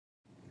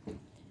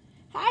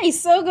Hi,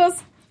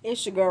 Sugars.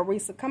 It's your girl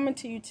Risa coming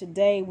to you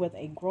today with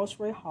a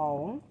grocery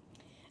haul.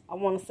 I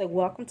want to say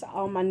welcome to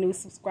all my new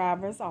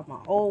subscribers, all my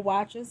old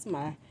watchers,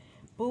 my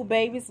boo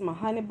babies, my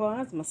honey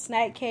buns, my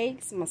snack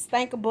cakes, my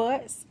stanker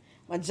butts,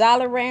 my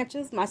Jolly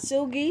Ranchers, my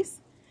shoogies,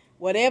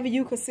 whatever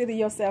you consider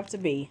yourself to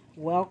be.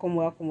 Welcome,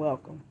 welcome,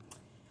 welcome.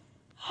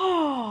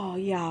 Oh,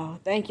 y'all.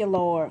 Thank you,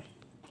 Lord.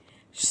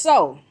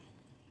 So,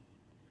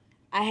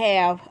 I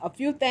have a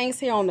few things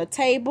here on the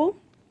table.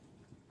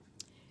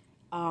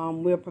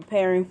 We're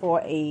preparing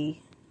for a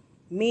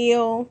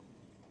meal,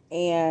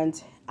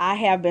 and I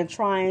have been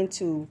trying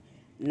to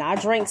not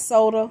drink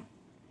soda,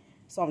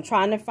 so I'm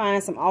trying to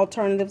find some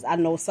alternatives. I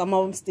know some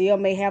of them still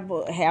may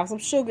have some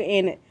sugar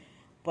in it,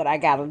 but I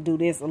gotta do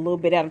this a little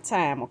bit at a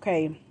time,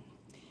 okay?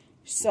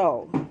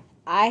 So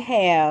I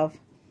have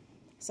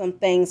some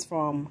things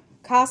from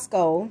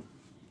Costco,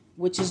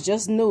 which is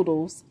just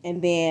noodles,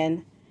 and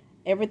then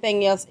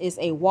everything else is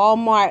a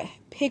Walmart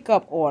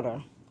pickup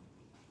order.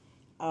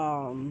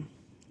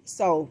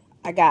 So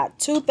I got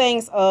 2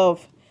 things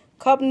of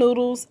cup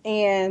noodles,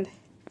 and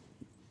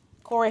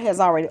Corey has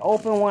already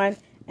opened one.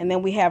 And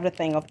then we have the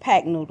thing of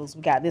packed noodles.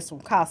 We got this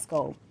from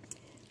Costco.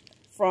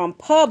 From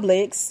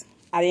Publix,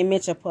 I didn't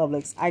mention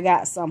Publix, I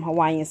got some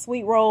Hawaiian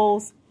sweet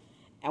rolls,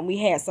 and we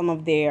had some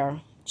of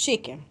their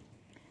chicken.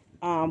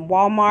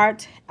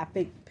 Walmart, I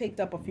picked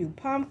up a few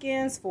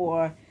pumpkins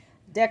for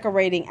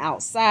decorating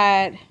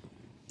outside.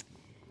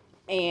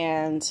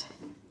 And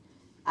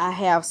I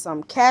have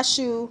some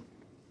cashew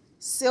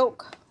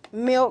silk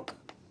milk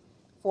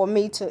for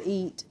me to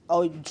eat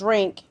or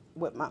drink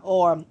with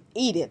or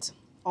eat it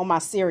on my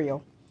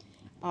cereal.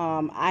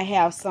 I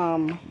have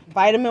some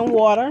vitamin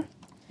water.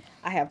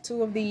 I have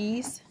 2 of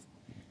these.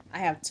 I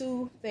have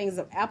 2 things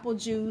of apple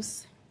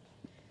juice.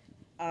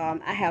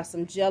 I have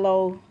some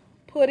Jell-O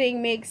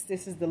pudding mix.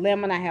 This is the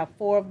lemon. I have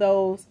 4 of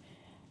those.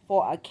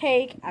 For a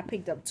cake, I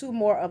picked up 2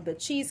 more of the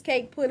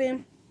cheesecake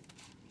pudding.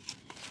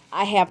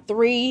 I have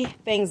 3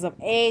 things of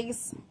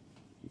eggs.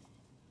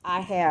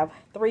 I have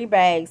 3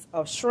 bags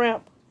of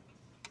shrimp.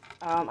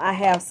 I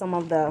have some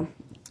of the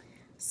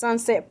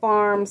Sunset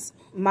Farms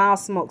mild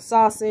smoked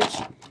sausage.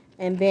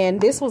 And then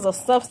this was a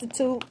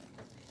substitute.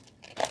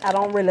 I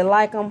don't really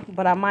like them,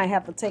 but I might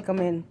have to take them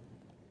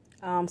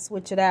and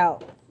switch it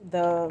out.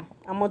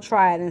 I'm going to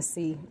try it and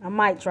see. I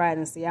might try it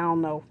and see. I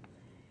don't know.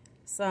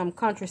 Some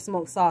country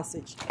smoked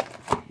sausage.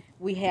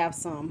 We have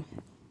some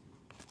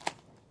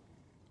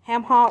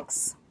ham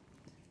hocks,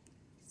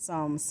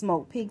 some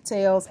smoked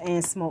pigtails,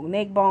 and smoked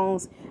neck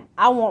bones.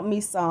 I want me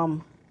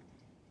some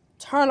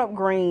turnip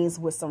greens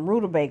with some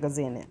rutabagas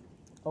in it.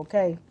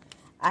 Okay.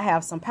 I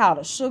have some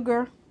powdered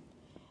sugar.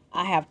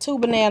 I have 2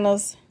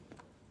 bananas.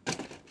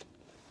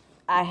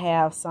 I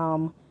have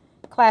some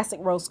classic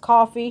roast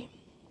coffee.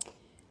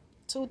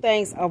 2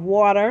 things of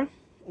water.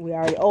 We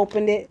already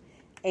opened it.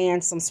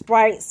 And some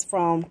Sprites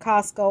from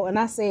Costco. And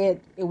I said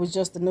it was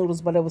just the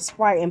noodles, but it was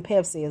Sprite and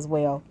Pepsi as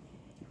well.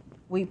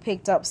 We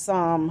picked up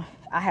some.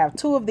 I have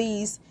 2 of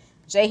these.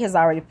 Jay has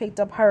already picked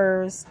up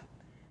hers.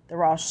 The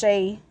Raw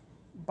Shea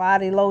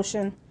Body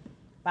Lotion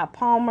by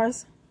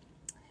Palmer's.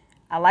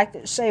 I like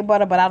the shea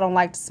butter, but I don't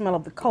like the smell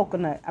of the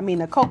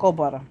the cocoa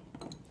butter.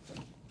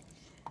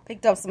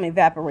 Picked up some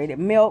evaporated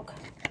milk.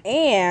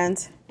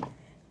 And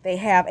they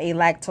have a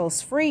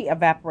lactose-free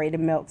evaporated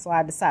milk. So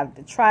I decided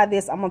to try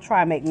this. I'm going to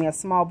try and make me a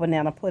small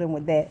banana pudding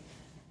with that.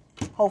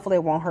 Hopefully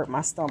it won't hurt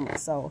my stomach.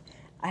 So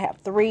I have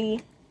 3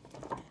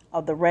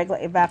 of the regular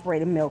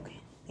evaporated milk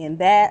in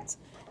that.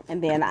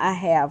 And then I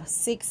have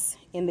 6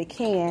 in the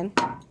can.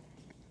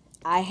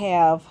 I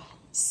have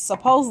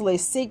supposedly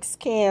 6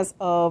 cans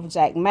of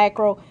Jack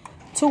Mackerel.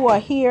 2 are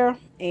here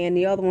and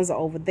the other ones are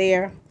over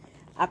there.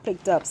 I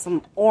picked up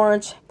some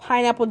orange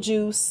pineapple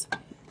juice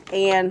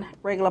and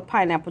regular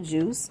pineapple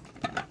juice.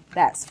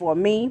 That's for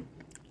me.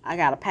 I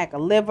got a pack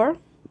of liver,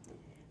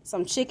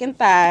 some chicken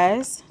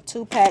thighs,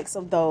 2 packs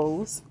of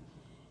those,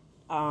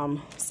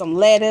 some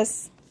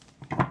lettuce,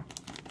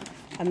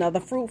 another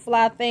fruit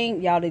fly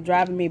thing. Y'all, they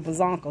driving me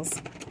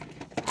bazonkers.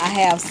 I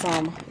have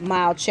some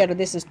mild cheddar.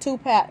 This is 2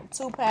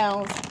 pounds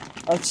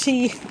of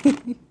cheese.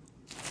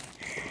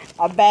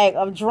 A bag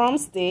of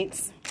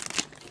drumsticks,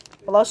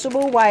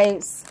 flushable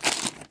wipes,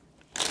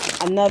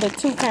 another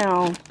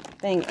 2-pound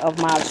thing of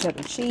mild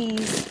cheddar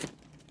cheese,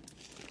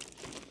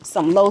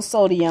 some low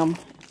sodium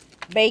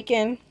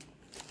bacon,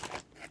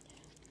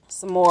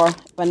 some more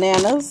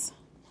bananas,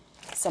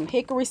 some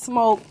hickory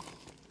smoke,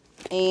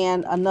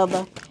 and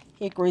another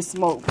hickory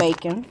smoked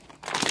bacon,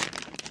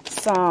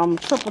 some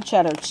triple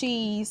cheddar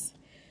cheese.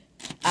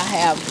 I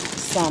have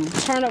some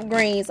turnip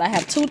greens. I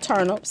have 2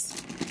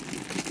 turnips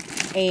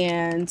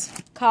and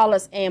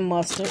collards and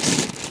mustard.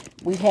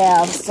 We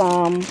have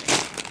some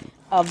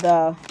of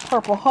the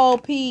purple whole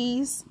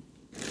peas,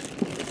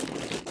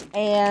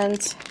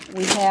 and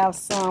we have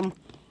some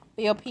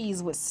field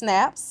peas with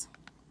snaps.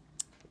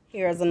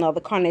 Here's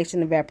another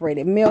carnation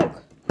evaporated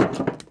milk.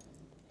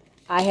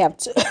 I have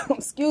 2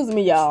 excuse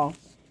me, y'all,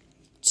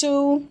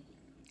 2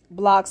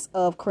 blocks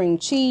of cream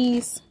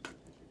cheese,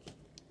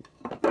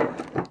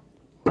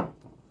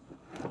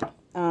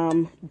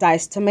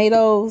 diced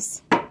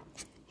tomatoes.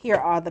 Here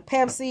are the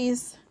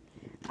Pepsis.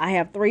 I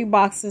have 3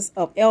 boxes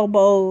of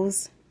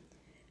elbows,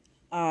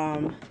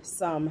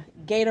 some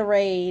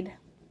Gatorade,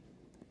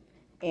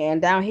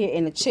 and down here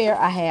in the chair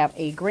I have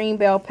a green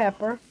bell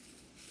pepper,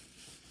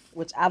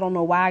 which I don't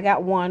know why I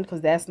got one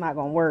because that's not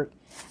going to work.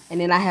 And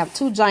then I have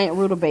 2 giant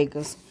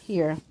rutabagas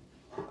here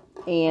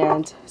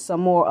and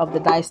some more of the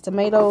diced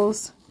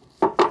tomatoes.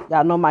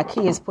 Y'all know my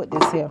kids put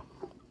this here.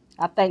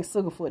 I think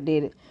Sugarfoot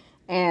did it.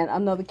 And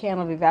another can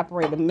of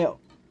evaporated milk.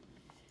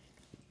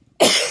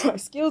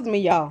 Excuse me,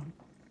 y'all.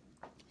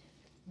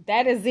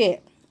 That is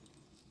it,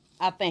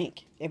 I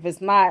think. If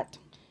it's not,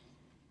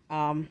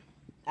 I'll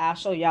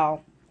show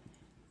y'all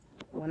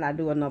when I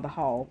do another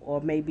haul,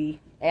 or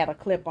maybe add a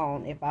clip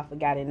on if I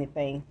forgot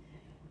anything.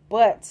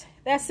 But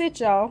that's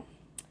it, y'all.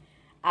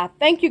 I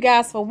thank you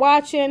guys for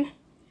watching.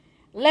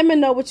 Let me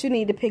know what you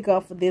need to pick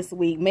up for this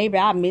week. Maybe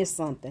I missed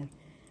something.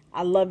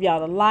 I love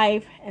y'all to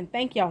life, and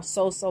thank y'all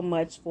so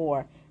much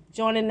for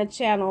joining the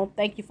channel.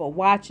 Thank you for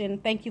watching.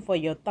 Thank you for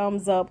your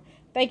thumbs up.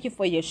 Thank you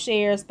for your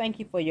shares. Thank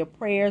you for your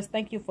prayers.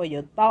 Thank you for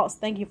your thoughts.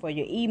 Thank you for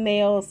your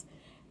emails.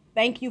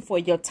 Thank you for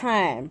your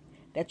time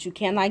that you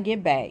cannot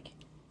get back.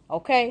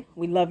 Okay?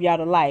 We love y'all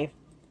to life.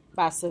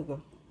 Bye, Sugar.